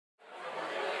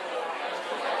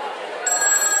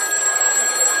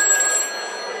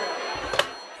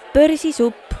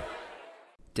Börsisupp.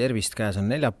 Tervist, käes on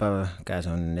neljapäev, käes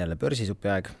on jälle börsisupi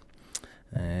aeg.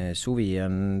 Suvi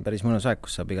on päris mõnus aeg,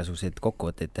 kus saab igasuguseid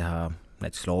kokkuvõtteid teha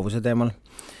näiteks loovuse teemal.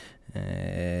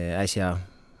 Äsja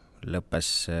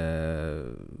lõppes,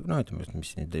 ütleme,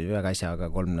 mis nüüd väga äsja, aga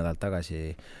 3 nädalat tagasi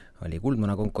oli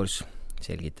Kuldmuna konkurss,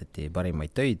 selgitati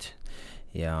parimaid töid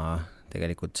ja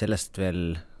tegelikult sellest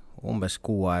veel umbes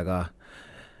 6 aega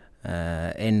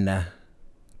enne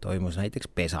toimus näiteks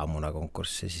Pesamuna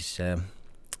konkurss ja siis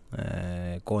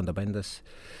koondab endas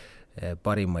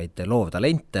parimaid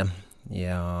loovtalente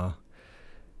ja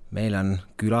meil on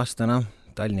külas täna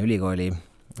Tallinna Ülikooli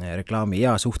reklaami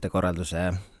ja suhtekorralduse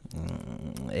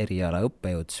eriala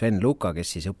õppejõud Sven Luka,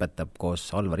 kes siis õpetab koos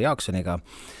Alvar Jaaksoniga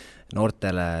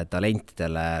noortele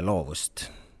talentidele loovust.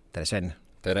 Tere, Sven!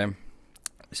 Tere!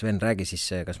 Sven, räägi siis,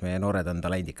 kas meie noored on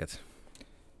talendikad?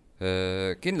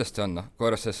 Kindlasti on,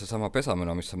 korras sama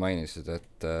Pesamuna, mis sa mainisid,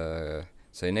 et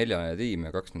sai 4 tiim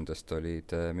ja 2 nendest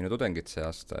olid minu tudengid see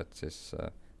aasta, et siis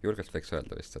julgelt võiks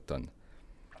öelda vist, et on.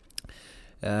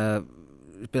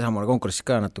 Pesamuna konkursis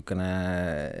ka natukene,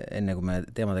 enne kui me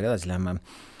teemadega edasi läheme.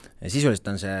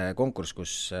 Sisuliselt on see konkurss,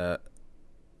 kus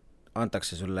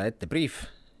antakse sulle ette brief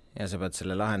ja sa pead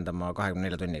selle lahendama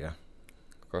 24 tunniga.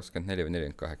 24 või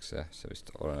 48, jah, see vist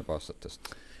oleneb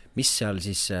aastatest. Mis seal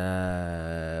siis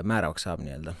määravaks saab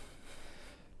nii-öelda?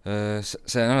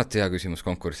 See on alati hea küsimus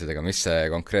konkurssidega, mis see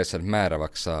konkreetselt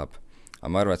määravaks saab.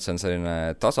 Aga ma arvan, et see on selline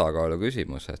tasakaalu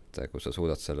küsimus, et kui sa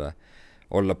suudad selle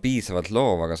olla piisavalt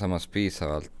loov, aga samas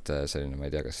piisavalt selline, ma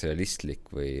ei tea, kas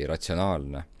realistlik või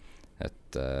ratsionaalne.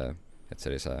 Et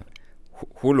sellise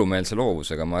hullumeelse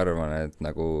loovusega ma arvan, et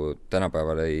nagu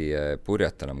tänapäeval ei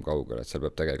purjeta enam kaugele, et seal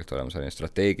peab tegelikult olema selline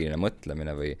strateegiline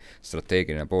mõtlemine või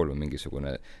strateegiline pool või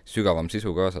mingisugune sügavam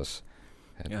sisu kaasas.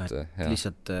 Et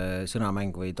lihtsalt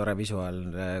sõnamäng või tore visuaal,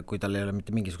 kui tal ei ole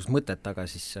mitte mingisugust mõtet taga,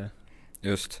 siis...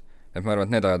 Just, et ma arvan,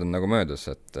 et need ajad on nagu möödas,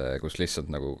 et kus lihtsalt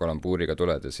nagu kalambuuriga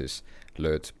tuled ja siis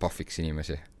lööd pahviks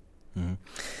inimesi.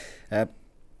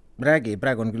 Räägi,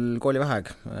 praegu on küll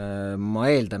koolivaheaeg. Ma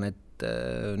eeldan, et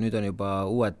nüüd on juba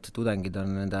uued tudengid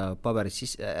on enda paberid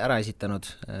ära esitanud,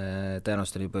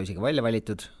 tõenäoliselt on juba isegi välja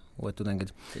valitud uued tudengid.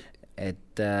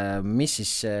 Et mis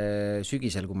siis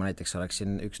sügisel, kui ma näiteks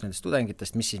oleksin üks nendest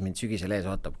tudengitest, mis siis mind sügisel ees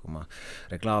ootab, kui ma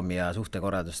reklaami ja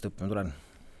suhtekorraldust õppima tulen?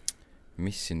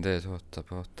 Mis sind ees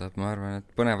ootab? Ma arvan,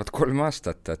 et põnevad 3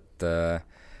 aastat,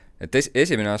 et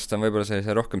esimene aasta on võib-olla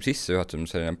sellise rohkem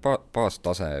sissejuhatus, selline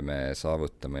baastaseme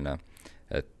saavutamine,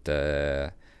 et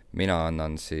mina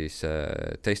annan siis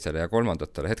teistele ja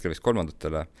kolmandatele, hetkel vist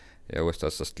kolmandatele ja uuest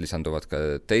aastast lisanduvad ka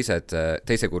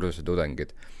teise kursuse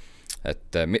tudengid.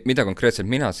 Et mida konkreetselt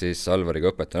mina siis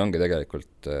Alvariga õpetan, ongi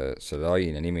tegelikult selle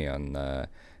aine nimi on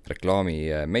reklaami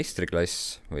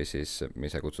meistriklass või siis,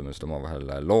 mis kutsume seda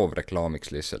omavahel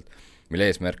loovreklaamiks lihtsalt, mille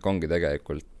eesmärk ongi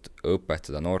tegelikult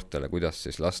õpetada noortele, kuidas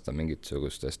siis lasta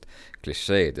mingisugustest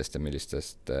klišeedest ja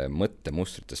millistest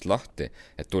mõttemustritest lahti,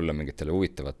 et tulla mingitele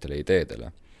huvitavatele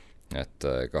ideedele. Et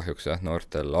kahjuks jah,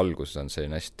 noortel alguses on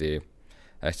selline hästi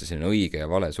selline õige ja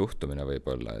vale suhtumine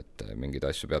võib-olla, et mingeid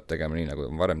asju peab tegema nii, nagu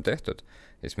on varem tehtud,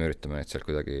 ja siis me üritame neid seal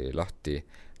kuidagi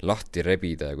lahti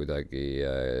rebida ja kuidagi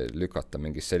lükata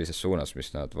mingis sellises suunas,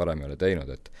 mis nad varem ei ole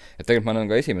teinud. Et tegelikult ma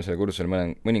annan ka esimesele kursusele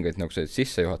mõningaid nagu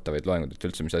sissejuhatavaid loengud, et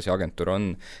üldse mis asi agentuur on,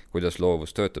 kuidas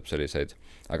loovus töötab selliseid,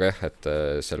 aga jah, et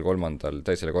seal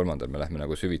teisele kolmandal me lähme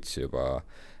nagu süvitsi juba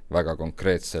väga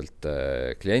konkreetselt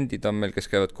kliendid on meil, kes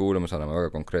käivad kuulamas, anname väga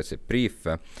konkreetseid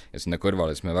briefe ja sinna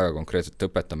kõrvale siis me väga konkreetselt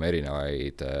õpetame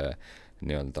erinevaid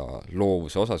nii-öelda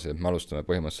loovuse osasid, et me alustame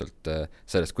põhimõtteliselt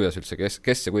sellest, kuidas üldse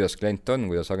kes ja kuidas klient on,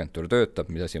 kuidas agentuur töötab,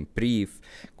 mis asi on brief,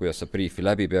 kuidas sa briefi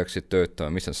läbi peaksid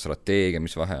töötama, mis on strateegia,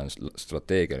 mis vahe on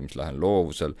strateegial, mis vahe on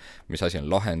loovusel, mis asi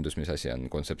on lahendus, mis asi on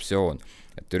kontseptsioon,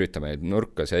 et üritame neid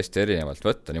nurkasi hästi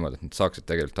erinevalt võtta niimoodi, et nad saaksid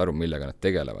tegelikult aru, millega nad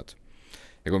tegelevad.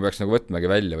 Ja kui me peaks nagu võtmagi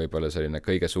välja võib-olla selline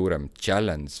kõige suurem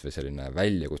challenge või selline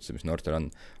väljakutse, mis noortel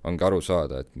ongi aru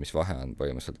saada, et mis vahe on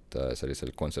põhimõtteliselt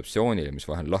sellisel kontseptsioonil ja mis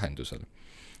vahe on lahendusel.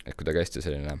 Et kuidagi hästi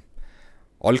selline,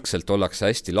 algselt ollakse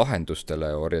hästi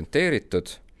lahendustele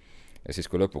orienteeritud ja siis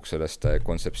kui lõpuks sellest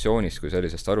kontseptsioonist kui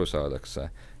sellisest aru saadakse,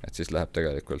 et siis läheb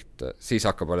tegelikult, siis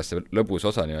hakkab alles see lõbus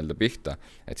osa nii-öelda pihta,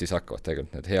 et siis hakkavad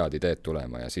tegelikult need head ideed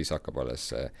tulema ja siis hakkab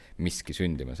alles miski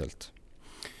sündima sealt.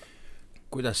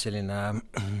 Kuidas selline,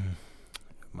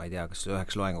 ma ei tea, kas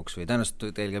üheks loenguks või tõenäoliselt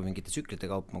teil ka mingite tsüklite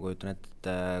kaup, ma kujutan, et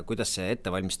kuidas see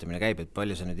ettevalmistamine käib, et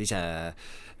palju sa nüüd ise,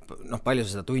 palju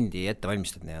sa seda tundi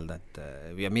ettevalmistad nii-öelda, et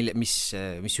ja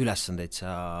mis ülesandeid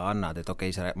sa annad, et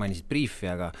okei, sa mainisid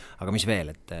briefi, aga mis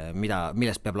veel, et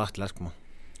millest peab lahti laskma?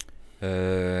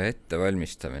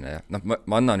 Ettevalmistamine, jah. Noh,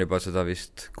 ma annan juba seda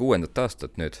vist 6.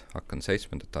 aastat nüüd, hakkan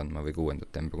 7. andma või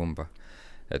 6. kumba.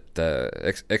 Et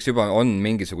eks juba on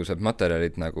mingisugused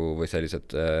materjalid nagu või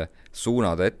sellised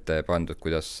suunad ette pandud,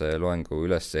 kuidas see loengu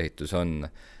ülesehitus on,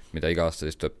 mida iga aasta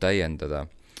siis tuleb täiendada.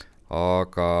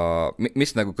 Aga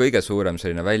mis nagu kõige suurem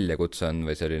selline väljakutse on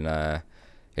või selline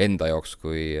enda jaoks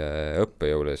kui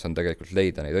õppejõule, see on tegelikult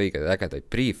leida neid õigeid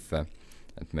ägedaid briefe,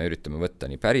 et me üritame võtta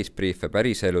nii päris briefe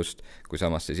päris elust, kui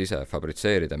samas siis ise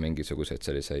fabritseerida mingisuguseid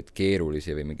selliseid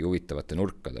keerulisi või mingi huvitavate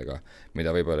nurkadega,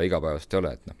 mida võib-olla igapäevast ei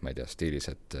ole, et noh, ma ei tea,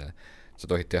 stiilis, et sa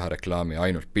tohid teha reklaami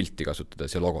ainult pilti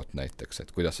kasutades ja logot näiteks,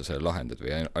 et kuidas sa selle lahendad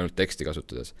või ainult teksti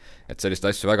kasutades. Et sellist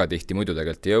asju väga tihti muidu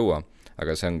tegelikult ei jõua,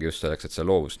 aga see ongi just selleks, et see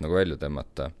loovust nagu välja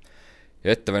tõmmata.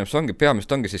 Ja ettevalmistus ongi,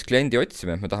 peamiselt ongi siis kliendi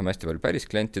otsimine, et me tahame hästi palju päris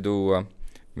klienti tuua,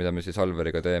 mida me siis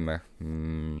Alveriga teeme,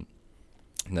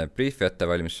 need briefi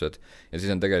ettevalmistused ja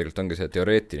siis on tegelikult ongi see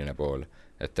teoreetiline pool,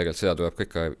 et tegelikult seda tuleb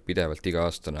kõike pidevalt iga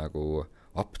aasta nagu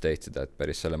update ida, et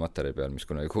päris selle materjali peal, mis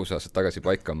kunagi 6 aastat tagasi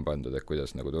paika on pandud, et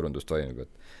kuidas nagu turundus toimib,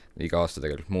 et iga aasta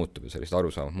tegelikult muutub ja sellised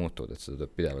arusaamad muutuvad, et seda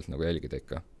tuleb pidevalt nagu jälgida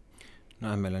ikka.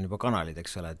 No meil on juba kanalid,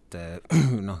 eks ole, et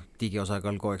noh,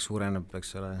 digiosakaal kogu aeg suureneb,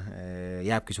 eks ole,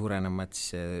 jääbki suurenema, et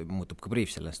siis muutub ka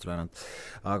brief sellest tulenevalt.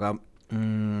 Aga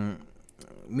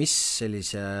mis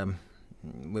sellise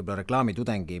võib-olla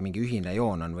reklaamitudengi mingi ühine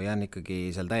joon on või on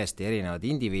ikkagi seal täiesti erinevad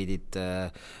indiviidid,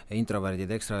 introverdid,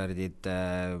 ekstroverdid,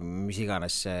 mis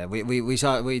iganes, või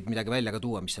sa võid midagi välja ka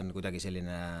tuua, mis on kuidagi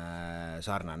selline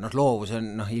sarnane. Noh, loovus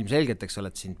on ilmselgelt, eks ole,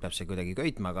 et sind peab see kuidagi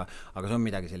köitma, aga see on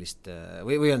midagi sellist,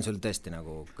 või on sul tõesti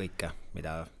nagu kõike,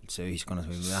 mida üldse ühiskonnas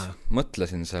võib näha?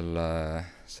 Mõtlesin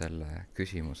selle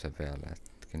küsimuse peale,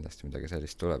 et kindlasti midagi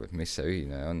sellist tuleb, et mis see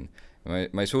ühine on.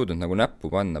 Ma ei suudnud nagu näppu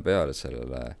panna peale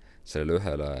sellele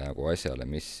ühele nagu asjale,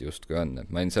 mis justkui on. Et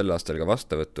ma olin sel aastal ka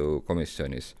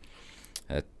vastavõtukomisjonis,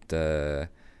 et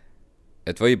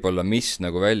võib-olla mis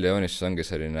nagu välja joonistus ongi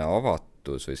selline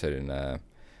avatus või selline,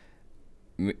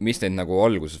 mis neid nagu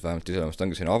alguses vähemalt iseloomust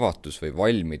ongi selline avatus või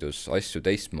valmidus asju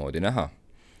teistmoodi näha.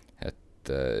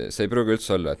 Et see ei pruugi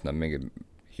üldse olla, et nad mingi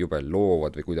jube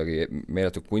loovad või kuidagi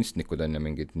meeletud kunstnikud on ja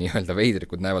mingid nii-öelda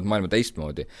veidrikud näevad maailma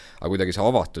teistmoodi, aga kuidagi see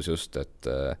avatus just, et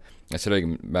seal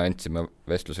oligi, me andsime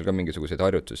vestlusel ka mingisuguseid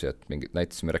harjutusi, et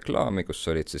näitasime reklaami, kus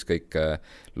olid siis kõik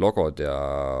logod ja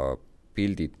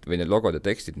pildid või need logod ja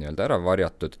tekstid nii-öelda ära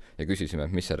varjatud ja küsisime,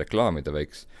 et mis see reklaamida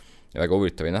võiks. Ja väga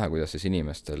huvitav näha, kuidas siis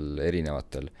inimestel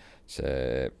erinevatel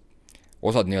see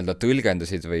osad nii-öelda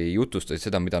tõlgendasid või jutustasid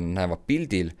seda, mida nad näevad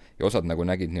pildil ja osad nagu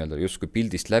nägid nii-öelda justkui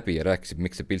pildist läbi ja rääkisid,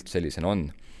 miks see pilt sellisena on.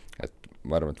 Et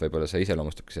ma arvan, et võib-olla see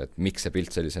iseloomustabki see, et miks see pilt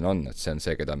sellisena on, et see on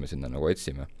see, keda me sinna nagu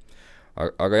otsime.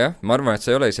 Aga jah, ma arvan, et see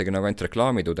ei ole isegi nagu ainult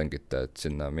reklaamitudengite, et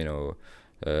sinna minu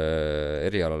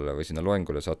erialale või sinna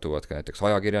loengule satuvad ka näiteks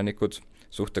ajakirjanikud,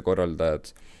 suhtekorraldajad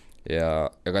ja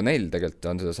ka neil tegelikult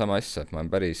on seda sama asja, et ma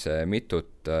olen päris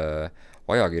mitut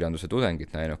ajakirjanduse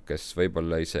tudengid näinud, kes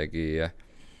võib-olla isegi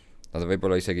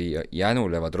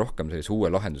jänulevad rohkem sellise uue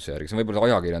lahenduse järgi. See on võib-olla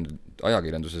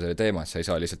ajakirjanduse selle teema, et sa ei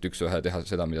saa lihtsalt üks-ühe teha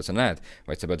seda, mida sa näed,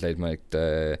 vaid sa pead leidma neid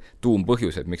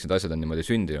tuumpõhjuseid, miks need asjad on niimoodi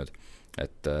sündinud.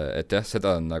 Et jah,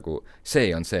 seda on nagu,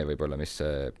 see on see võib-olla, mis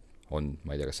on,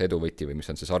 ma ei tea, kas eduvõti või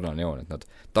mis on see sarnane joon, et nad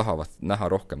tahavad näha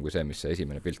rohkem kui see, mis see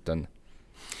esimene pilt on.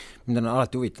 Mind on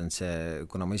alati huvitanud see,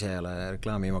 kuna ma ise ei ole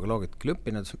reklaami-imagoloogiat küll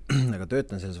õppinud, aga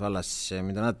töötan selles vallas,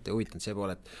 mind on alati huvitanud see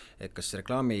pool, et kas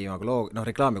reklaami-imagoloog,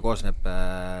 reklaami koosneb,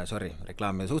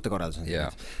 reklaami suhtekorraldus on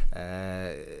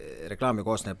reklaami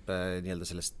koosneb nii-öelda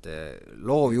sellest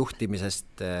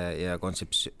loovjuhtimisest ja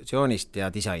kontseptsioonist ja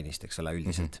disainist, eks ole,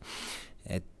 üldiselt.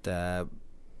 Et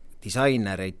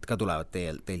disainereid ka tulevad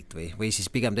teilt või siis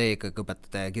pigem teie ikkagi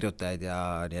õpetate kirjutajaid ja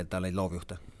nii-öelda neid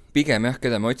loovjuhte? Pigem jah,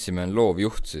 keda me otsime on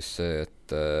loovjuht, siis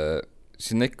et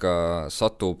sinna ikka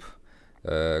satub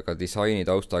ka disaini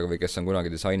taustaga või kes on kunagi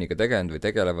disainiga tegenud või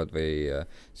tegelevad või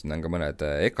sinna on ka mõned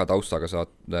EKA taustaga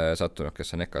sattunud,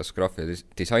 kes on EKAs graafia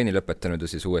disaini lõpetanud ja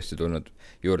siis uuesti tulnud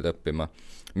juurde õppima,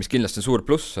 mis kindlasti on suur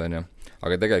pluss, on ju,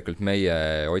 aga tegelikult meie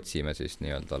otsime siis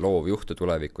nii-öelda loovjuhte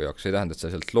tuleviku jaoks, ei tähenda, et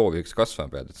sa sealt loovjuhiks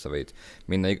kasvama pead, et sa võid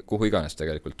minna kuhu iganes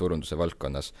tegelikult turunduse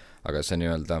valdkonnas, aga see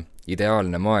nii-öelda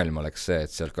ideaalne maailm oleks see,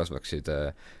 et sealt kasvaksid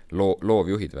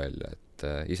loovjuhid välja,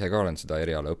 et ise ka olen seda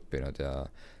eriala õppinud ja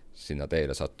sinna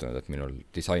teele sattunud, et minul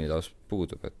disaini taust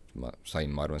puudub, et ma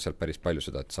arvan, sealt päris palju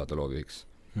seda, et saada loovjuhiks.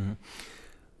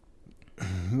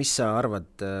 Mis sa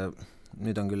arvad,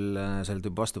 nüüd on küll sa oled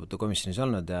juba vastuvõtukomisjonis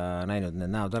olnud ja näinud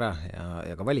need näod ära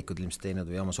ja ka valikud ilmselt teinud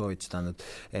või oma soovitused andnud,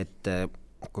 et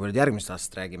kui me nüüd järgmist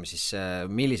aastast räägime, siis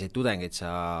milliseid tudengeid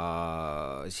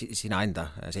sina enda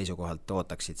seisukohalt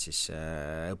ootaksid siis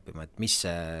õppima, et mis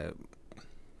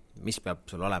mis peab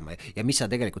sul olema ja mis sa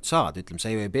tegelikult saad, ütleme,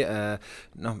 sa ju ei pea,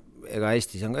 ega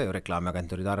Eestis on ka ju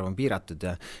reklaamiagentuuride arv on piiratud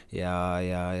ja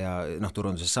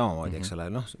turunduses samamoodi, eks ole,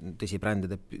 tõsi, brände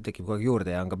tekib kogu aeg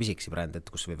juurde ja on ka pisikesi brände, et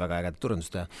kus võib väga ägedat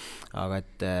turundust teha, aga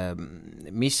et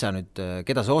mis sa nüüd,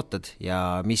 keda sa ootad ja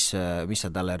mis sa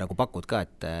talle nagu pakud ka,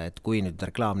 et kui nüüd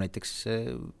reklaam näiteks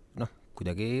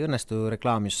kuidagi ei õnnestu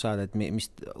reklaami just saada, et mis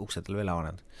uksed tal veel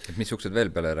avanevad? Et mis uksed veel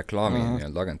peale reklaami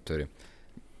nii-öelda agentuuri?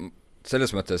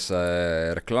 Selles mõttes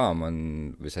reklaam on,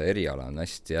 või see eriala on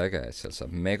hästi äge, et seal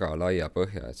saab mega laia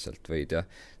põhja, et sealt võid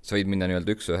sa võid minna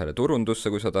nii-öelda üks ühele turundusse,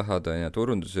 kui sa tahad, ja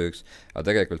turundusööks, aga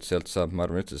tegelikult sealt saab, ma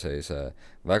arvan, üldse sellise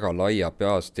väga laia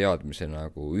peas teadmise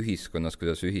nagu ühiskonnas,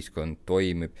 kuidas ühiskond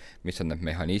toimib, mis on need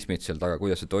mehhanismid seal taga,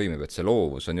 kuidas see toimib, et see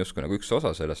loovus on justkui nagu üks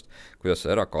osa sellest, kuidas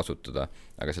seda ära kasutada,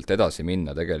 aga sealt edasi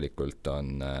minna tegelikult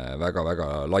on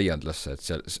väga-väga laiandlasse, et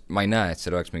seal, ma ei näe, et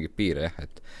seal oleks mingit piire,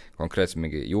 et konkreetselt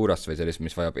mingi juurast või sellist,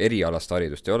 mis vajab erialast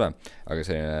haridust ei ole, aga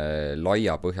selline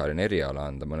laiapõhjaline eriala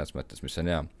on ta mõnes mõttes, mis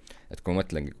on hea. Et kui ma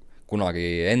mõtlengi kunagi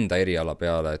enda eriala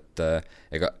peale, et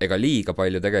ega liiga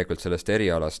palju tegelikult sellest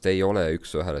erialast ei ole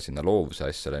üks ühele sinna loovuse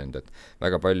asja läinud, et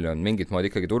väga palju on mingit moodi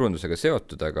ikkagi turundusega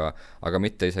seotud, aga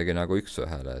mitte isegi nagu üks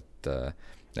ühele,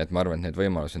 et ma arvan, et neid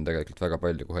võimalusi on tegelikult väga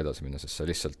palju, kuhu edasi minna, sest sa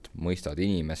lihtsalt mõistad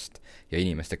inimest ja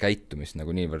inimeste käitumist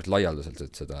nagu niivõrd laialdaselt,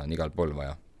 et seda on igal pool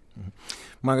vaja.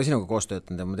 Ma olen ka sinuga koos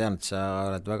töötanud ja ma tean, et sa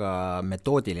oled väga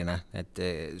metoodiline, et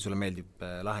sulle meeldib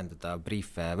lahendada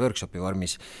briefe workshopi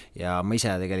vormis ja ma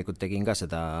ise tegelikult tegin ka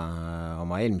seda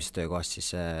oma eelmises töökohast, siis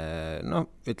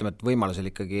ütleme, et võimalusel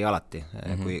ikkagi alati,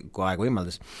 kui aeg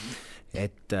võimaldas.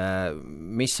 Et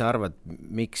mis sa arvad,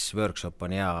 miks workshop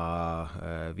on hea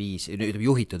viis,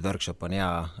 juhitud workshop on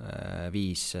hea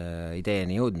viis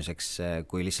ideeni jõudmiseks,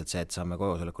 kui lihtsalt see, et saame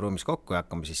koosoleku ruumis kokku ja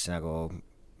hakkame siis nagu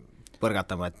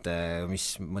põrgatama, et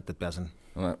mis mõtted peas on?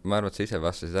 Ma arvan, et sa ise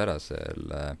vastasid ära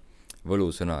selle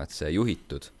võlusõna, et see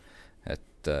juhitud,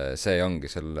 et see ongi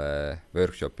selle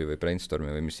workshopi või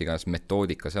brainstormi või mis iganes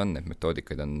metoodika see on, et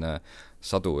metoodikaid on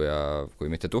sadu ja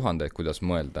kui mitte tuhandeid, kuidas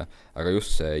mõelda, aga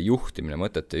just see juhtimine,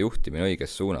 mõtete juhtimine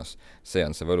õiges suunas, see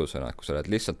on see võlusõna, kui sa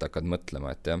lihtsalt hakkad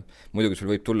mõtlema, et jah, muidugi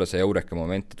sul võib tulla see eureka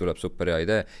moment, tuleb super hea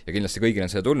idee ja kindlasti kõigil on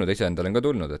seda tulnud, ise endal on ka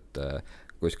tulnud, et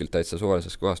kuskilt täitsa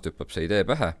suvalisest kohast hüppab see idee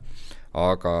pähe,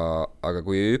 aga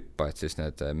kui ei hüppa, et siis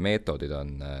need meetodid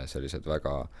on sellised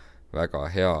väga, väga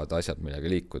head asjad, millega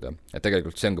liikuda. Et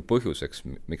tegelikult see on ka põhjuseks,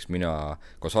 miks mina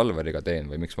koos Alveriga teen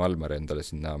või miks ma Almari endale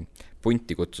sinna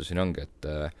punti kutsusin ongi,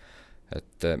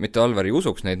 et mitte Alvar ei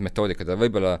usuks neid metoodikaid,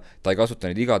 võib-olla ta ei kasuta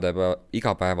neid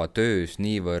igapäevatöös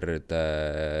niivõrd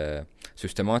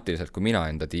süstemaatiliselt, kui mina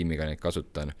enda tiimiga neid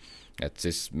kasutan. Et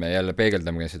siis me jälle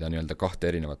peegeldamegi seda nii-öelda kahte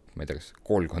erinevat, ma ei tea, kas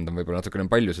koolkond on võib-olla natukene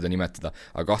palju seda nimetada,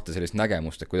 aga kahte sellist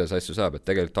nägemust, et kuidas asju saab, et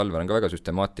tegelikult Alvar on ka väga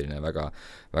süstemaatiline ja väga,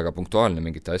 väga punktuaalne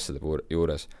mingite asjade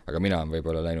juures, aga mina on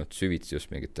võib-olla läinud süvitsi just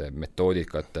mingite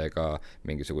metoodikatega,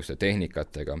 mingisuguste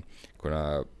tehnikatega, kuna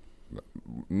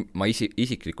ma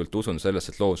isiklikult usun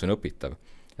sellesse, et loovus on õpitav,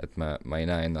 et ma ei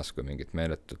näe ennast kui mingit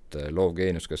meeletut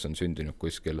loovgeenus, kes on sündinud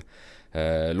kuskil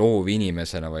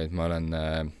loovinimesena, vaid ma olen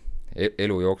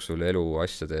elu jooksul, elu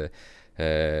asjade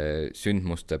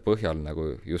sündmuste põhjal nagu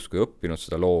justkui õppinud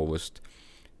seda loovust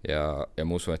ja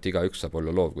ma usun, et igaüks saab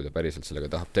olla loov, kui ta päriselt sellega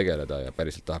tahab tegeleda ja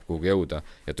päriselt tahab kuhugi jõuda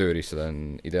ja tööriistada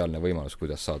on ideaalne võimalus,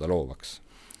 kuidas saada loovaks.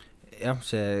 Jah,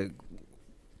 see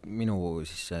minu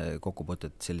siis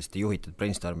kokkupuuted selliste juhitud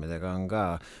brainstormidega on ka,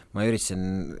 ma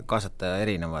üritasin kaasata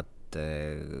erinevat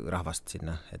rahvast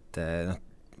sinna, et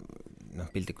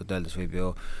piltlikult öeldes võib ju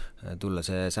tulla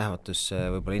see sähvatus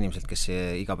võib-olla inimeselt, kes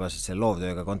igapäevaselt selle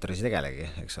loovtööga kontoris ei tegelegi,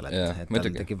 eks ole, et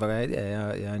tal tekib väga idee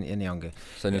ja nii ongi.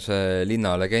 See on ju see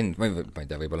linnalegend, ma ei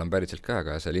tea, võib-olla on päriselt ka,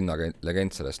 aga see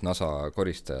linnalegend sellest NASA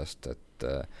koristajast, et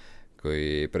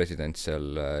kui president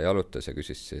seal jalutas ja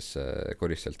küsis siis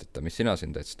koristajalt, et mis sina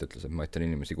siin teed, siis ta ütles, et ma aitan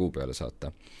inimesi kuu peale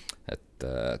saata. Et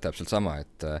täpselt sama,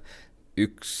 et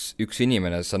üks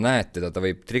inimene, sa näed teda, ta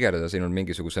võib triggerada sinul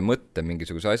mingisuguse mõtte,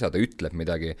 mingisuguse asja, ta ütleb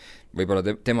midagi,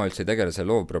 võib-olla tema üldse ei tegele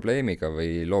selle loovprobleemiga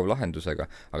või loovlahendusega,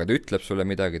 aga ta ütleb sulle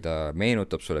midagi, ta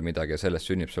meenutab sulle midagi ja sellest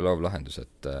sünnib see loovlahendus,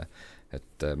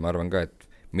 et ma arvan ka, et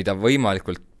mida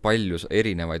võimalikult palju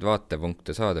erinevaid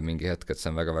vaatepunkte saada mingi hetk, et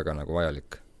see on väga-väga nagu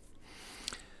vajalik.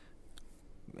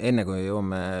 Enne kui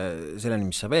jõuame selleni,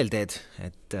 mis sa veel teed,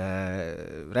 et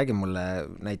räägi mulle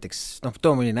näiteks,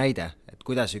 too mõni näide, et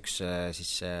kuidas üks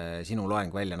siis sinu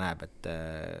loeng välja näeb, et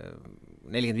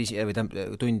 45 või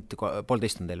tund,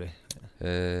 1,5 on teil või?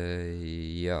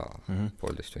 Jaa,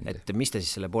 1,5 tundi. Et mis te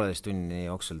siis selle 1,5 tunni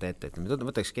jooksul teete?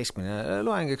 Võtaks keskmine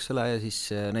loeng, eks ole, ja siis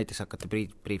näiteks hakkate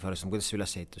briifi arvestama, kuidas see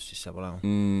ülesehitus siis saab olema?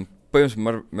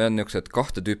 Põhimõtteliselt meil on niisugused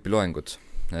kahte tüüpi loengud.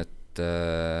 et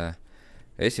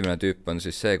esimene tüüp on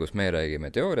siis see, kus me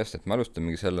räägime teooriast, et me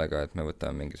alustamegi sellega, et me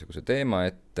võtame mingisuguse teema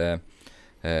ette,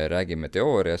 räägime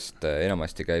teooriast,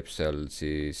 enamasti käib seal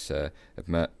siis, et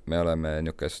me oleme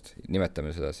niisugust,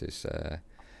 nimetame seda siis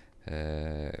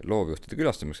loovjuhtide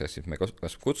külastamiseks, siis me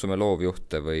kas kutsume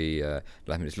loovjuhte või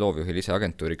lähme siis loovjuhil ise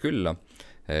agentuuri külla,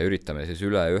 üritame siis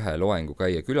üle ühe loengu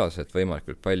käia külas, et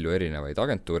võimalikult palju erinevaid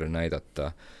agentuure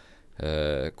näidata,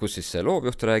 kus siis see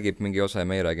loovjuht räägib mingi osa ja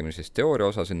meie räägime siis teooria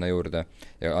osa sinna juurde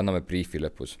ja anname briefi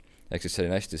lõpus. Ehk siis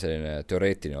selline hästi selline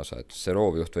teoreetiline osa, et see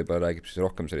loovjuht võib-olla räägib siis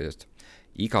rohkem sellisest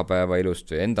igapäevailust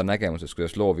või enda nägemusest,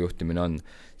 kuidas loovjuhtimine on,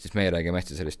 siis meie räägime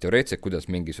hästi sellist teoreetselt, kuidas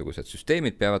mingisugused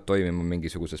süsteemid peavad toimima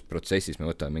mingisuguses protsessis, me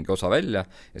võtame mingi osa välja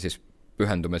ja siis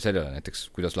pühendume sellele näiteks,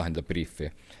 kuidas lahendada briefi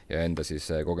ja enda siis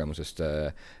kogemusest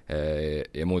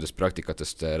ja muudest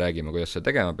praktikatest räägime, kuidas seda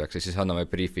tegema peaks ja siis anname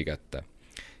briefi kätte.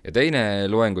 Ja teine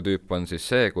loengutüüp on siis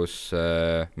see,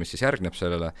 mis siis järgneb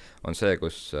sellele, on see,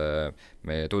 kus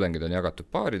meie tudengid on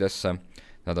jagatud paaridesse.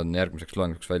 Nad on järgmiseks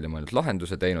loenguks välja mõelnud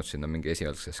lahenduse, teinud sinna mingi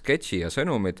esialgse sketši ja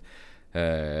sõnumid.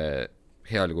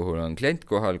 Heal kuhul on klient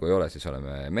kohal, kui ei ole, siis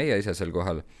oleme meie ise sel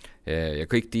kohal. Ja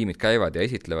kõik tiimid käivad ja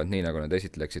esitlevad nii, nagu nad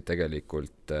esitleksid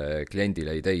tegelikult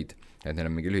kliendile ideid. Et neil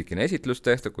on mingi lühikene esitlus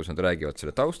tehtud, kus nad räägivad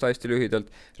selle tausta hästi lühidalt,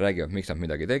 räägivad, miks nad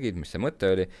midagi tegid, mis see mõte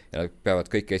oli, ja nad peavad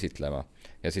kõik esitlema.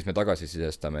 Ja siis me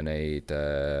tagasisidestame neid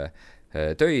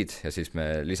töid ja siis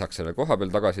me lisaks selle koha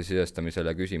peal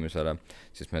tagasisidestamisele ja küsimusele,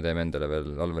 siis me teeme endale veel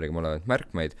Alvariga mõlevad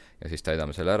märkmeid ja siis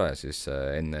täidame selle ära ja siis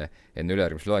enne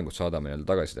ülejärgmist loengut saadame neile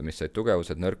tagasiside, mis said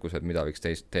tugevused, nõrkused, mida võiks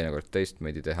teinekord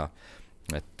teistmoodi teha.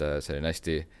 Et selline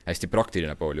hästi, hästi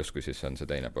praktiline pool justkui siis on see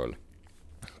teine pool.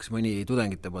 Kas mõni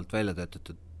tudengite poolt välja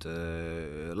töötatud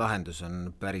lahendus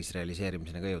on päris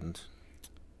realiseerimiseni ka jõudnud?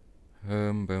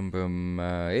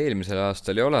 Eelmisel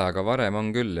aastal ei ole, aga varem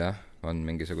on küll, jah. On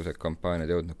mingisugused kampaaniad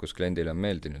jõudnud, kus kliendile on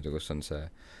meeldinud ja kus on see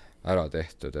ära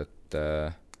tehtud, et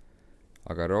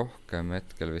aga rohkem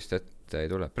hetkel vist ette ei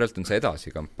tule. Praegu on see edasi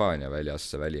kampaania väljas,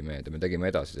 see välimeedia. Me tegime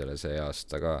edasi selle see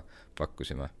aasta ka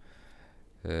pakkusime.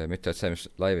 Mitte, et see, mis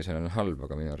laivis on halb,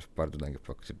 aga minu arust paar tudengid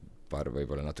pakkusid paar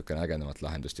võib-olla natuke ägedamat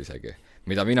lahendust isegi,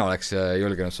 mida mina oleks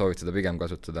julgenud soovitada pigem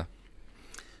kasutada.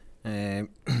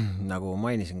 Nagu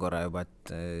mainisin korra juba,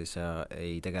 et sa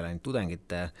ei tegele ainult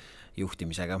tudengite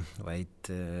juhtimisega,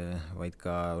 vaid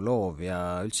ka loov ja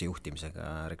üldse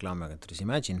juhtimisega reklaamiagentuuris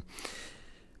Imagine.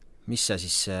 Mis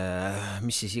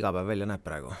siis iga päev välja näeb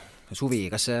praegu? Suvi,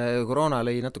 kas koroona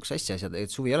lõi natuke sassi asjad,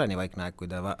 et suvi ei ole nii vaikne aeg,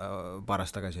 kui ta paar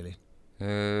aastat tagasi oli?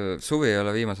 Suvi ei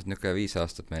ole viimased 5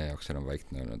 aastat meie jaoks enam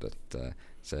vaikne olnud, et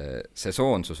see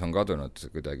sesoonsus on kadunud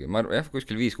kuidagi,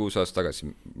 kuskil 5-6 aastat tagasi,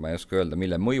 ma ei oska öelda,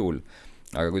 mille mõjul,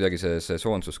 aga kuidagi see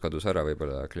sesoonsus kadus ära,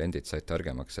 võib-olla kliendid said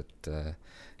targemaks,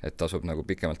 et tasub nagu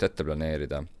pikemalt ette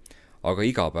planeerida. Aga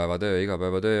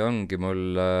igapäevatöö ongi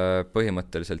mul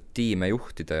põhimõtteliselt tiime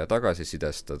juhtida ja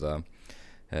tagasisidestada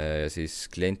ja siis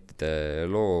klientide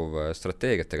loov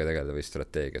strateegiatega tegeleda või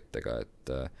strateegiatega,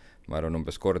 et ma arvan,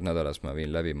 umbes kord nädalas ma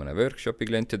viin läbi mõne workshopi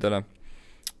klientidele,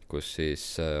 kus siis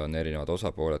on erinevad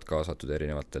osapooled kaasatud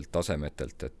erinevatelt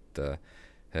tasemetelt, et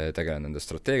tegelen nende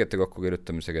strateegiate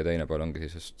kokkukirjutamisega ja teine pool ongi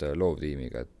siis just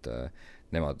loovtiimiga, et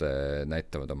nemad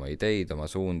näitavad oma ideid, oma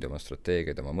suundi, oma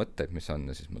strateegiaid, oma mõtteid, mis on,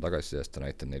 ja siis ma tagasisidestan,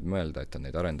 aitan neid mõelda, aitan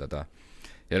neid arendada.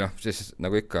 Ja siis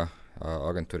nagu ikka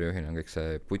agentuurijuhina on kõik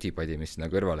see pudipadi, mis sinna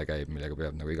kõrvale käib, millega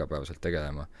peab nagu igapäevaselt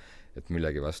tegelema, et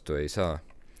millegi vastu ei saa.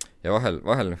 Ja vahel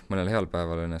mõnel heal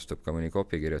päeval õnnestub ka mõni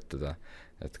kopi kirjutada,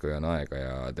 et kui on aega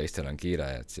ja teistel on kiire,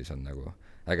 et siis on nagu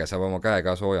äge, saab oma käe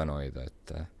ka soojana hoida,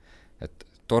 et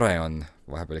tore on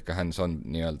vahepeal ikka hands-on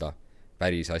nii-öelda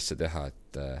päris asja teha,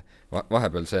 et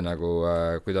vahepeal see nagu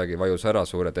kuidagi vajus ära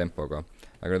suure tempoga,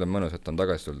 aga nüüd on mõnus, et on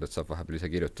tagasi tulnud, et saab vahepeal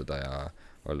ise kirjutada ja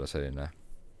olla selline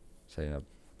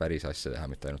päris asja teha,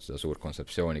 mitte ainult seda suur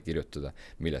kontseptsiooni kirjutada,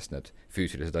 millest need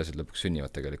füüsilised asjad lõpuks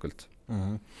sünnivad tegelikult.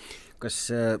 Kas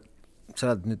sa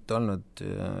oled nüüd olnud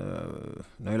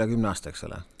üle 10 aasta, eks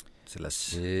ole, selles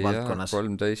valdkonnas?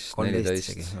 13,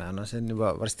 14. No see on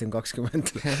juba, varsti on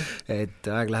 20,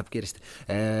 et aeg läheb kiiresti.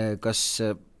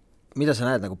 Mida sa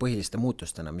näed nagu põhiliste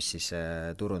muutustena, mis siis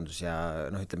turundus ja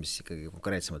ütleme siis ikkagi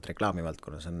konkreetsemalt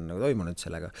reklaamivaldkonnas on nagu toimunud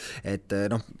sellega, et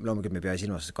loomulikult me pea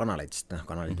silmas kanaleid, sest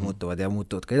kanalid muutuvad ja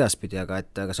muutuvad ka edaspidi, aga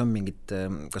et kas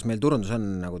meil turundus on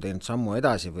nagu teinud sammu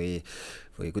edasi või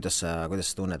kuidas sa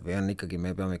tunned või on ikkagi,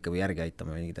 me peame ikka järgi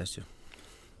aitama mingid asju?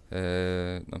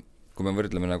 Kui me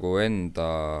võrdleme nagu enda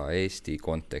Eesti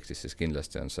kontekstis, siis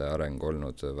kindlasti on see areng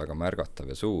olnud väga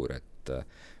märgatav ja suur, et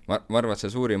ma arvan, et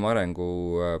see suurim arengu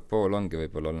pool ongi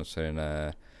võib-olla olnud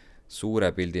selline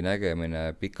suure pildi nägemine,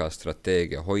 pika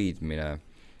strateegia hoidmine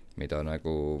mida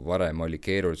nagu varem oli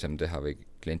keerulisem teha või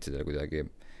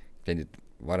kliendid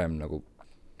varem nagu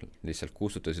lihtsalt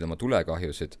kustutasid oma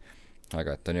tulekahjusid,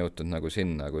 aga et on jõutud nagu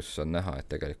sinna, kus on näha, et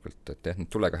tegelikult, et need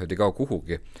tulekahjud ei kao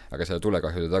kuhugi, aga selle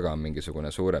tulekahjude taga on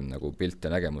mingisugune suurem nagu pilt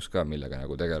ja nägemus ka, millega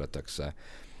nagu tegeletakse.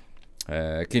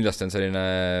 Kindlasti on selline,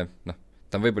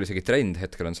 ta on võib-olla isegi trend,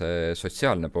 hetkel on see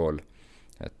sotsiaalne pool,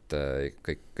 et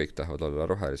kõik tahavad olla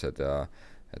rohelised ja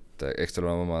et eks tal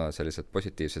on oma sellised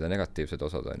positiivsed ja negatiivsed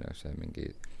osad, on ju, see mingi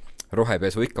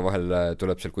rohepesu ikka vahel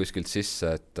tuleb seal kuskilt sisse,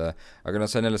 et aga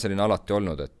see on jälle selline alati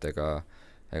olnud, et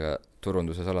ega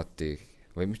turunduses alati,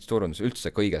 või mis turunduses,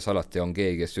 üldse kõiges alati on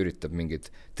keegi, kes üritab mingit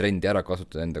trendi ära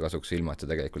kasutada enda kasuks, ilma et ta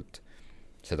tegelikult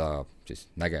seda siis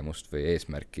nägemust või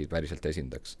eesmärki päriselt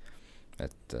esindaks.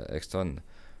 Et eks ta on.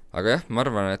 Aga jah, ma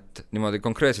arvan, et niimoodi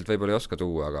konkreetselt võib-olla ei oska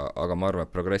tuua, aga ma arvan,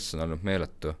 et progress on olnud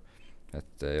meeletu,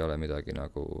 et ei ole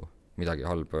midagi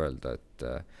halba öelda, et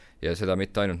ja seda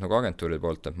mitte ainult nagu agentuuri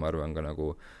poolt, et ma arvan ka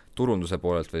nagu turunduse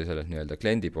poolelt või sellelt nii-öelda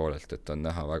kliendi poolelt, et on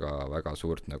näha väga, väga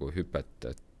suurt nagu hüpet,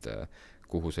 et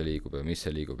kuhu see liigub ja mis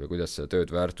see liigub ja kuidas seda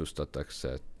tööd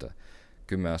väärtustatakse, et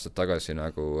 10 aastat tagasi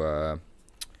nagu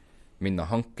minna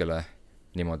hankele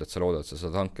niimoodi, et sa loodad, sa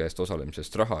saad hanke eest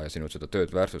osalemisest raha ja sinu seda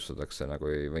tööd väärtustatakse, nagu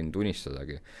ei võinud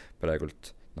unistadagi.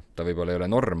 Praegult ta võib-olla ei ole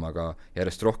norm, aga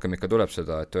järjest rohkem ikka tuleb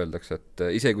seda, et öeldakse, et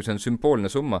isegi kui see on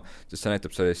sümboolne summa, sest see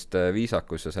näitab sellist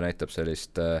viisakus ja see näitab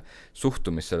sellist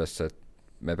suhtumist sellesse, et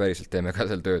me päriselt teeme ka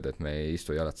seal tööd, et me ei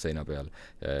istu jalad seina peal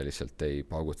ja lihtsalt ei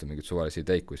pauguta mingit suvalisi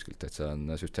ideid kuskilt, et see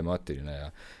on süstemaatiline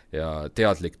ja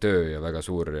teadlik töö ja väga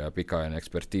suur ja pikaajaline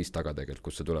ekspertiis taga tegelikult,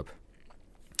 kust see tuleb.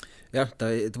 Jah, ta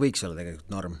võiks olla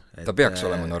tegelikult norm. Ta peaks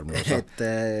olema norm. Et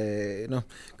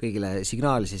kõigile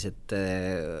signaal siis, et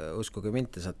uskuge mind,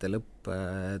 te saate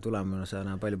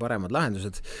lõpptulemusena palju paremad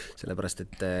lahendused, sellepärast,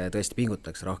 et tõesti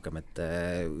pingutaks rohkem, et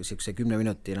siukse 10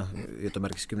 minuti,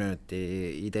 jutumärkis 10 minuti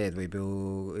ideed võib ju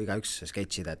igaüks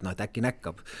sketšida, et et äkki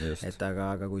näkkab. Just. Et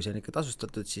aga kui see on ikka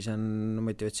tasustatud, siis on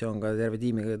motivatsioon ka terve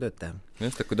tiimiga tööd teha.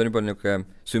 Just, et kui ta on juba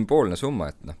niisugune sümboolne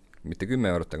summa, et mitte 10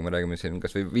 eurot, aga me räägime siin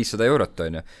kas või 500 eurot,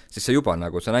 on ju, siis see juba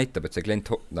nagu, see näitab, et see klient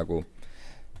nagu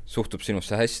suhtub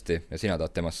sinusse hästi ja sina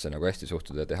tahad temasse nagu hästi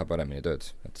suhtuda ja teha paremini tööd.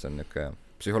 Et see on niisugune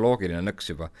psühholoogiline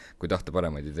nõks juba, kui tahta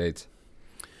paremaid ideid.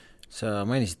 Sa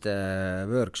mainisid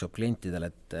workshop klientidele,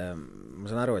 et ma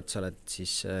saan aru, et sa oled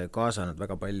siis kaasanud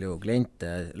väga palju kliente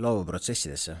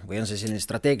loovprotsessidesse või on see selline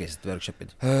strateegilised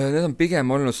workshopid? Need on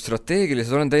pigem olnud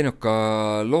strateegilised, olen teinud ka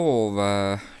loov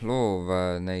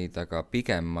neid, aga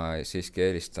pigem ma siiski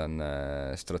eelistan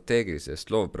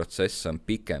strateegilisest. Loovprotsess on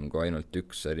pikem kui ainult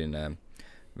üks selline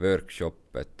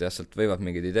workshop, et jah, sealt võivad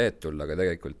mingid ideed tulla, aga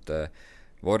tegelikult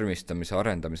vormistamise,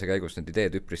 arendamise käigus need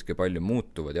ideed üpriski palju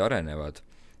muutuvad ja arenevad.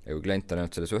 Ja kui klient on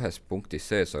ainult selles ühes punktis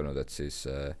sees olnud, et siis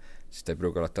ta ei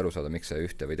pruugi alati aru saada, miks see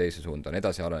ühte või teise suunda on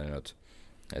edasi arenenud.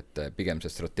 Et pigem see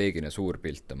strateegiline suur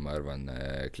pilt on, ma arvan,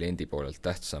 kliendi poolelt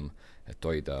tähtsam, et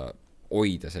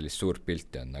hoida sellist suurt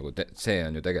pilti on nagu see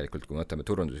on ju tegelikult, kui me võtame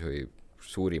turundusjuhi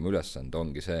suurim ülesand,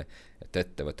 ongi see, et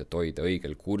ettevõtet hoida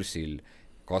õigel kursil,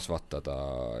 kasvatada,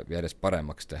 järjest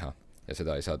paremaks teha ja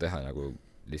seda ei saa teha nagu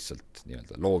lihtsalt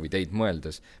nii-öelda loovideid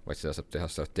mõeldes, vaid seda saab teha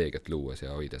strateegiat luues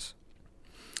ja hoides.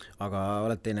 Aga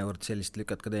oled teinekord sellist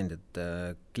lükkat ka teinud, et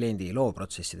kliendi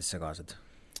looprotsessidesse kaasad?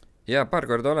 Jaa, paar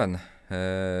korda olen.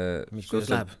 Mis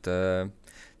kuidas läheb?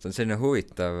 See on selline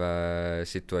huvitav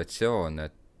situatsioon,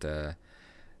 et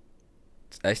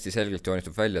hästi selgelt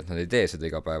joonistub välja, et nad ei tee seda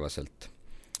igapäevaselt.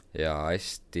 Ja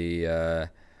hästi,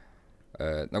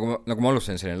 nagu ma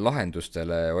alustasin, selline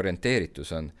lahendustele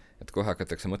orienteeritus on, et kohe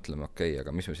hakatakse mõtlema,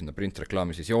 aga mis me sinna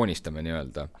printreklaami siis joonistame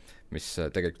nii-öelda, mis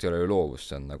tegelikult ei ole ju loovus,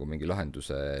 see on nagu mingi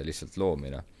lahenduse lihtsalt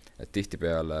loomine. Et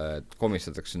tihtipeale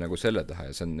komistatakse nagu selle taha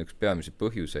ja see on üks peamisi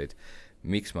põhjuseid,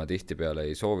 miks ma tihtipeale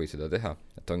ei soovi seda teha.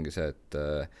 Et ongi see, et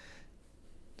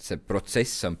see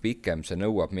protsess on pikem, see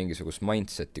nõuab mingisugust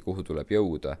mindseti, kuhu tuleb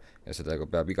jõuda ja seda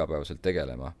peab igapäevaselt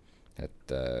tegelema.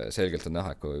 Et selgelt on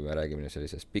näha, et kui me räägime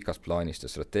sellisest pikast plaanist ja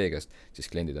strateegiast, siis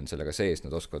kliendid on sellega sees,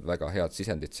 nad oskavad väga head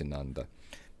sisendit sinna anda.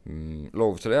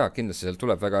 Loovusele kindlasti seal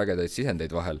tuleb väga ägedaid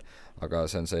sisendeid vahel, aga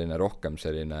see on selline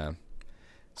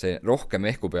rohkem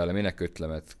ehku peale minek,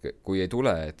 ütleme, et kui ei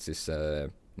tule, et siis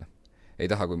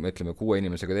ei taha, kui me ütleme 6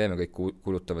 inimesega teeme, kõik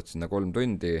kulutavad sinna 3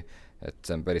 tundi, et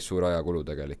see on päris suur ajakulu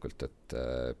tegelikult, et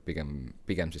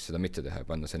pigem siis seda mitte teha ja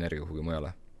panna see energia kuhugi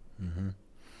mujale.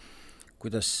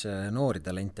 Kuidas noori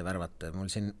talente värvata? Mul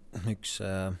siin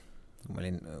ma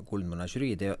olin Kuldmuna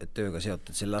žürii tööga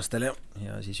seotud sel aastal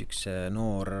ja siis üks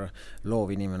noor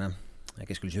loovinimene,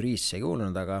 kes küll žüriisse ei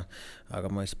kuulunud, aga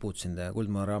ma siis puutusin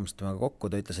Kuldmuna raamist temaga kokku,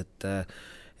 ta ütles,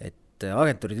 et et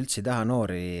agentuurid üldse ei taha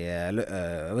noori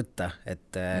võtta,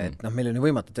 et noh, meil on ju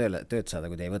võimatu tööd saada,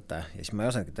 kui te ei võta, ja siis ma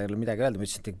ei osanudki talle midagi öelda, ma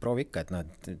ütlesin, et proovi ikka, et noh,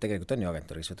 et tegelikult on ju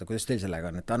agentuuris võtta, kuidas teil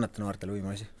sellega on, et annate noortele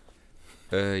võimalusi?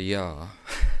 Jaa,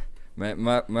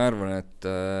 ma arvan, et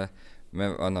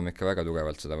me anname ikka väga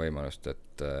tugevalt seda võimalust,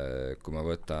 et kui ma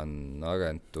võtan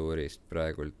agentuurist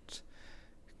praegult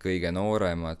kõige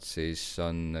nooremad, siis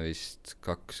on vist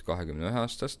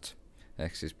 21-aastast,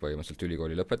 ehk siis põhimõtteliselt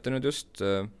ülikooli lõpetanud just,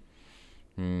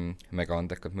 mega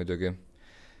andekad muidugi.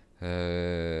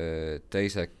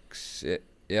 Teiseks,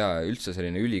 ja üldse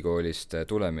selline ülikoolist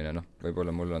tulemine, noh,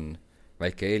 võib-olla mul on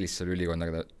väike eelis seal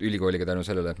ülikooliga tänu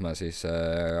sellele, et ma siis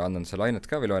annan seal ainet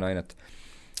ka või loen ainet.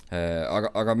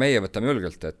 Aga meie võtame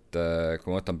julgelt, et kui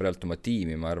ma võtan praegu oma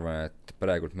tiimi, ma arvan, et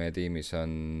praegult meie tiimis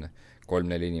on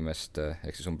 3-4 inimest,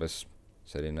 ehk siis umbes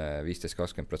selline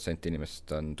 15-20%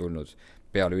 inimest on tulnud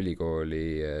peale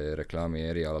ülikooli reklaami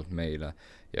erialalt meile,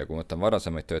 ja kui ma võtan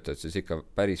varasemaid töötajaid, siis ikka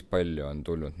päris palju on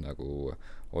tulnud nagu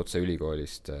otse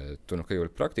ülikoolist, tulnud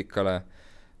kõigepealt praktikale,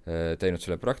 teinud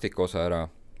selle praktika osa ära,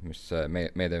 mis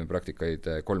me teeme praktikaid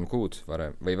 3 kuud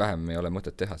varem, või vähem ei ole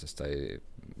mõtet teha, sest ta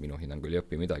minu hinnangul ei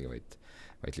õpi midagi, vaid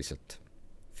lihtsalt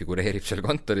figureerib seal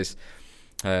kontoris.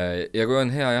 Ja kui on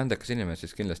hea ja andekas inimene,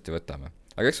 siis kindlasti võtame.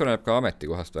 Aga eks oleneb ka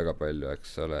ametikohast väga palju,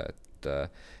 eks ole,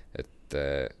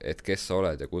 et kes sa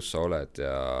oled ja kus sa oled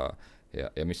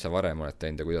ja mis sa varem oled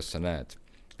teinud ja kuidas sa näed.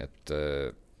 Et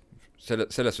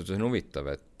selles suhtes on huvitav,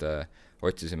 et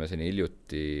otsisime siin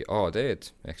hiljuti AD-d,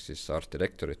 ehk siis art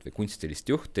direktorit või kunstilist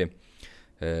juhti,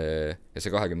 ja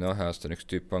see 21-aastane üks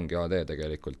tüüp ongi AD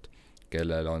tegelikult,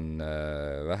 kellel on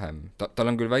vähem, tal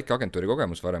on küll väike agentuuri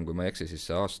kogemus varem, kui ma ei eksi, siis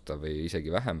aasta või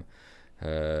isegi vähem,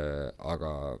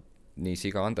 aga nii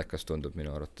siga andekas tundub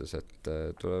minu arvates, et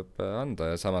tuleb anda,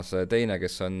 ja samas teine,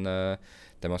 kes on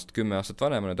temast 10 aastat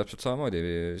vanem, on täpselt samamoodi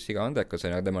siga andekas,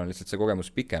 aga temal on lihtsalt see kogemus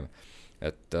pikem.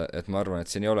 Et ma arvan, et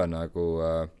siin ei ole nagu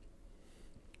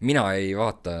mina ei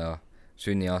vaata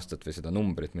sünniaastat või seda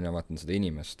numbrit, mina vaatan seda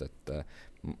inimest, et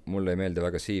mulle ei meeldi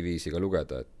väga CV-si ka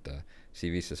lugeda, et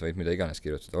CV-sse sa võid mida iganes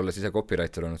kirjutada. Olles ise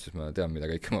copywriter olnud, siis ma tean, mida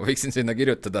kõike ma võiksin sinna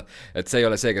kirjutada, et see ei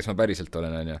ole see, kes ma päriselt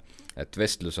olen, on ju. Et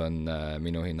vestlus on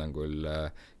minu hinnangul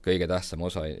kõige tähtsam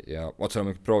osa ja otse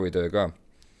loomulikult proovitöö ka.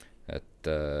 Et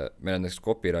meil on näiteks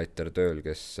copywriter tööl,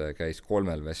 kes käis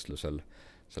 3 vestlusel,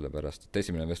 sellepärast, et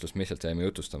esimene vestlus me lihtsalt jäime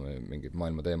jutustama mingid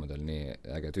maailma teemadel, nii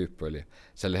äge tüüp oli.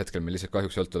 Sel hetkel me lihtsalt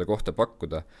kahjuks ei olnud talle kohta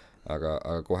pakkuda, aga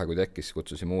kohe kui tekkis,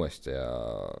 kutsusime uuesti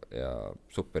ja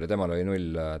super, ja temal oli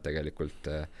 0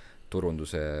 tegelikult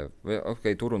turunduse,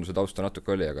 või turunduse tausta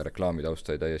natuke oli, aga reklaami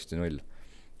tausta oli täiesti 0.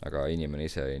 Aga inimene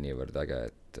ise oli niivõrd äge,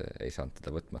 et ei saanud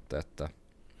teda võtmata jätta.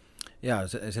 Jaa,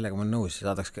 sellega ma olen nõus,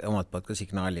 saadaks omalt poolt ka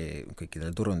signaali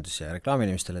kõikidele turundus- ja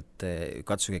reklaamiinimestele, et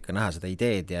katsuge ikka näha seda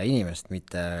ideed ja inimest,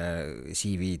 mitte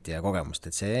CV-d ja kogemust,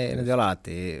 et see nüüd ei ole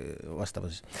alati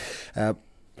vastavuses.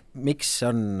 Miks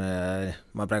on,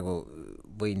 ma praegu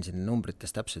võin siin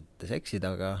numbrites täpselt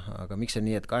eksida, aga miks on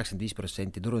nii, et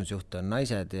 85% turundusjuhte on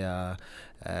naised ja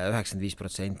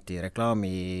 95%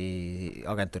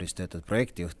 reklaamiagentuuris töötavad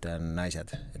projektijuhte on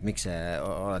naised, et miks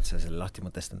oled sa selle lahti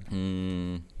mõtestanud?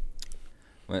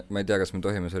 Ma ei tea, kas me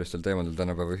tohime sellistel teemadel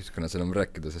tänapäeva ühiskonnas enam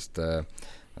rääkida, sest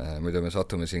muidu me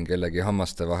satume siin kellegi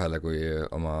hammaste vahele, kui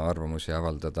oma arvamusi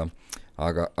avaldada.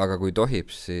 Aga kui tohib,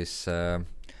 siis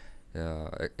ja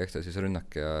eks ta siis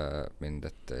rünnak ja mind,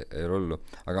 et ei ole hullu.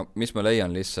 Aga mis ma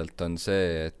leian lihtsalt on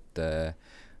see, et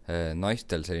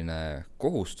naistel selline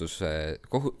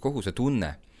kohuse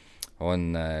tunne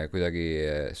on kuidagi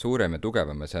suurem ja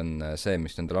tugevam ja see on see,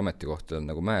 mis nendel ametikohtadel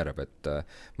nagu määrab, et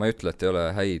ma ei ütle, et ei ole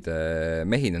häid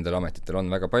mehi nendel ametitel,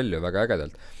 on väga palju, väga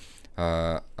ägedalt,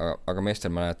 aga meestel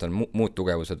ma näetan muud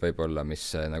tugevused võib-olla, mis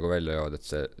nagu välja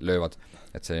löövad,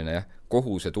 et selline jah,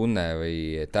 kohuse tunne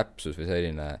või täpsus või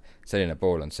selline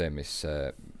pool on see, mis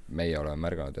meie oleme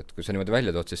märganud, et kui sa niimoodi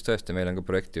välja tood, siis tõesti meil on ka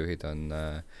projektijuhid, on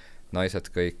naised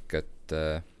kõik, et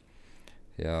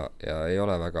ja ei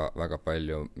ole väga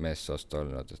palju meessoost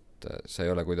olnud, et see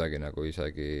ei ole kuidagi nagu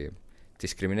isegi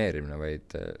diskrimineerimine,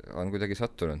 vaid on kuidagi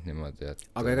sattunud niimoodi, et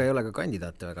aga ega ei ole ka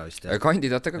kandidaate väga vist?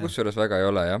 Kandidaate ka kusjuures väga ei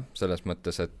ole, jah, selles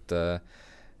mõttes, et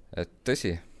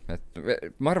tõsi, et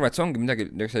ma arvan, et see ongi midagi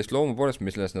sellist loomu poolest,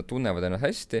 milles nad tunnevad ennast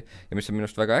hästi ja mis on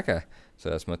minust väga äge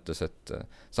selles mõttes, et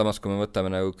samas kui me võtame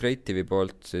nagu Creative'i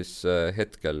poolt, siis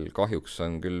hetkel kahjuks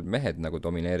on küll mehed nagu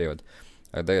domineerivad,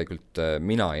 aga tegelikult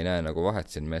mina ei näe nagu vahet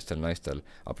siin meestel-naistel,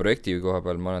 aga projekti koha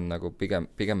peal ma olen nagu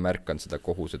pigem märkan seda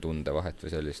kohuse tunde vahet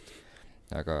või sellist,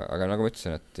 aga nagu ma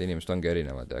ütlesin, et inimesed ongi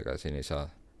erinevad ja ega siin ei saa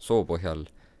soo põhjal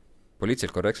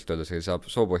poliitiliselt korrektselt öeldes ei saa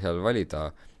soo põhjal valida,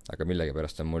 aga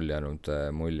millegipärast on mul jäänud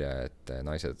mulje, et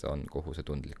naised on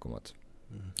kohusetundlikumad.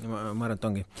 Ma arvan, et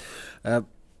ongi.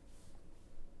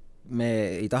 Me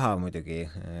ei taha muidugi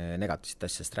negatiivset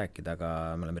asjast rääkida, aga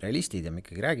me oleme realistid ja me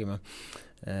ikkagi räägime.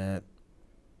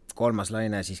 3.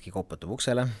 laine siiski koputab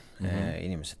uksele,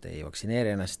 inimesed ei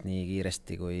vaktsineeri ennast nii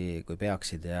kiiresti kui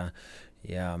peaksid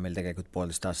ja meil tegelikult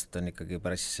 1,5 aastat on ikkagi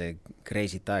päris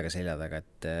crazy't aega selja taga,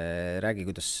 et räägi,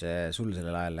 kuidas sul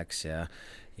sellel ajal läks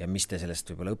ja mis te sellest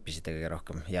võib-olla õppisite kõige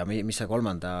rohkem ja mis sa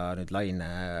 3. nüüd laine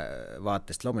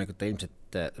vaatest, loomulikult ta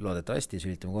ilmselt loodetavasti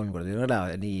sülitame 3 korda õle,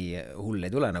 nii hull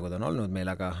ei tule, nagu ta on olnud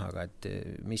meil, aga et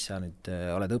mis sa nüüd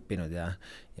oled õppinud ja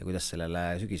kuidas sellele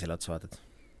sügisele otsa vaatad?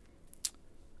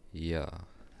 Jaa,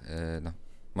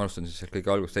 ma alustan siis kõige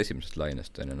algust esimesest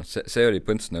lainest, see oli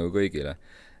põnts nagu kõigile,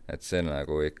 et see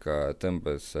nagu ikka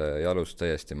tõmbas jalust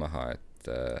täiesti maha,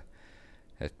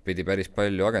 et pidi päris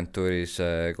palju agentuuris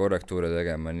korrektuure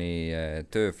tegema nii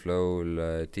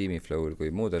tööflow'l, tiimiflow'l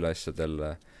kui muudel asjadel,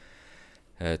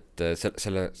 et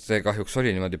see kahjuks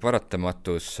oli niimoodi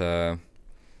paratamatus.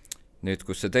 Nüüd,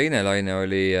 kus see teine laine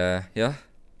oli, jah,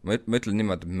 ma ütlen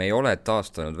niimoodi, et me ei ole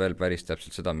taastanud veel päris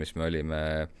täpselt seda, mis me olime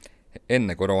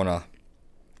enne koroonat,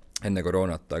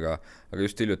 aga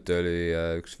just hiljuti oli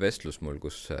üks vestlus mul,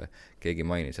 kus keegi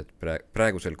mainis, et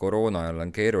praegusel koroona ajal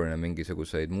on keeruline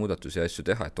mingisuguseid muudatusi ja asju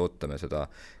teha, et ootame seda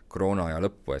koroona aja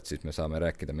lõppu, et siis me saame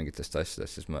rääkida mingitest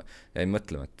asjadest, siis ma jäin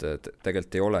mõtlema, et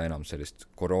tegelikult ei ole enam sellist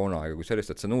koroona aega kui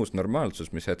sellist, et see on uus normaalsus,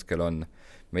 mis hetkel on,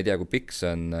 me ei tea, kui pikk see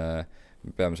on,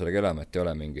 me peame sellega elama, et ei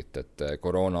ole mingit, et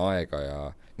koroona aega ja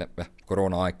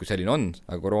koroona aeg kui selline on,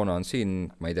 aga koroona on siin,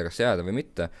 ma ei tea, kas jääda või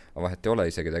mitte, aga vahet ei ole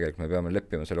isegi tegelikult, me peame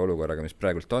leppima selle olukorraga, mis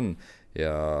praegult on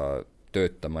ja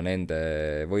töötama nende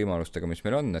võimalustega, mis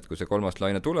meil on, et kui see 3.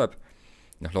 laine tuleb,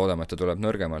 loodame, et ta tuleb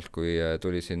nõrgemalt, kui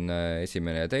tuli siin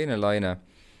esimene ja teine laine,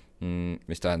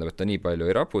 mis tähendab, et ta nii palju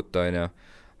ei raputa,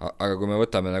 aga kui me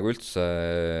võtame nagu üldse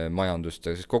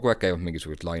majandust, siis kogu aeg käivad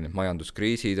mingisugused lained,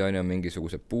 majanduskriisid,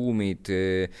 mingisugused buumid,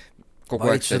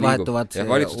 valitsused vahetuvad.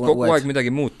 Valitsused kogu aeg midagi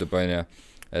muutub,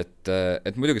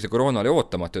 et muidugi see koroona oli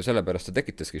ootamatu ja sellepärast ta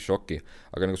tekitaski šoki,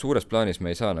 aga nagu suures plaanis me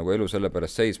ei saa nagu elu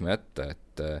sellepärast seisma jätta,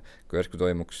 et kui järsku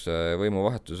toimuks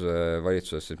võimuvahetus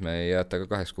valitsuses, siis me ei jäta ka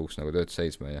 2 kuuks nagu tööd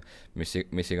seisma ja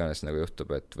mis iganes nagu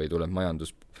juhtub, et või tuleb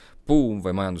majandusbuum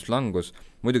või majanduslangus,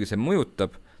 muidugi see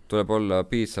mõjutab, tuleb olla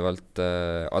piisavalt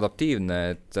adaptiivne,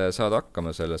 et saada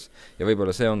hakkama selles ja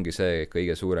võib-olla see ongi see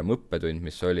kõige suurem õppetund,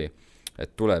 mis oli,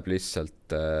 et tuleb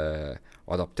lihtsalt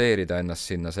adapteerida ennast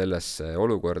sinna sellesse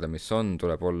olukorda, mis on,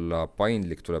 tuleb olla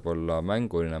paindlik, tuleb olla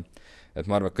mänguline, et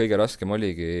ma arvan, et kõige raskem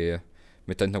oligi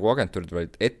mitte ainult nagu agentuurid,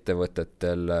 vaid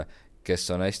ettevõtetel, kes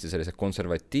on hästi sellised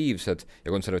konservatiivsed ja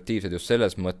konservatiivsed just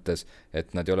selles mõttes,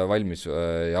 et nad ei ole valmis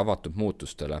ja avatud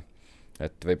muutustele.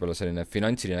 Et võib-olla selline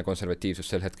finantsiline konservatiivsus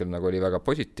sel hetkel nagu oli väga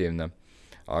positiivne,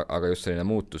 aga just selline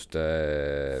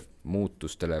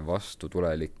muutustele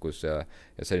vastutulelikkus ja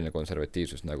selline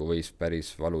konservatiivsus nagu võis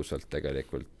päris valusalt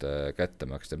tegelikult kätte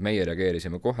maksta. Meie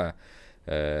reageerisime kohe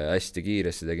hästi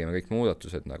kiiresti, tegime kõik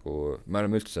muudatused, nagu me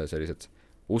oleme üldse sellised,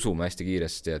 usume hästi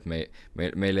kiiresti, et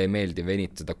meil ei meeldi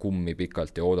venitada kummi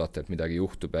pikalt ja oodata, et midagi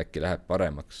juhtub ja äkki läheb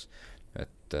paremaks.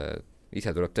 Et ise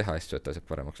tuleb teha asju, et asjad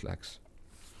paremaks läheks.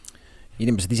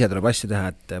 Inimesed ise tuleb asju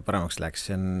teha, et paremaks läheks.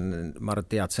 See on, ma arvan,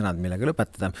 head sõnad, millega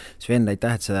lõpetada. Sven,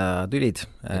 aitäh, et seda tulid.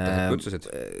 Kutsusid.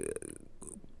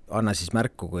 Anna siis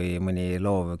märku, kui mõni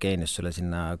loov geenius sulle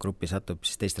sinna gruppi satub,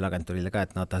 siis teistel agentuurile ka,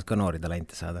 et nad tahavad ka noori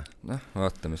talente saada.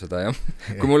 Vaatame seda, jah.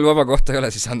 Kui mul vaba kohta ei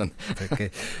ole, siis annan. Okay.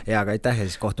 Ja, aga aitäh ja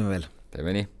siis kohtume veel.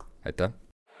 Teeme nii. Aitäh.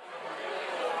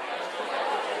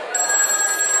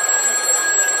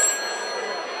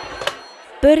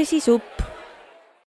 Börsisupp.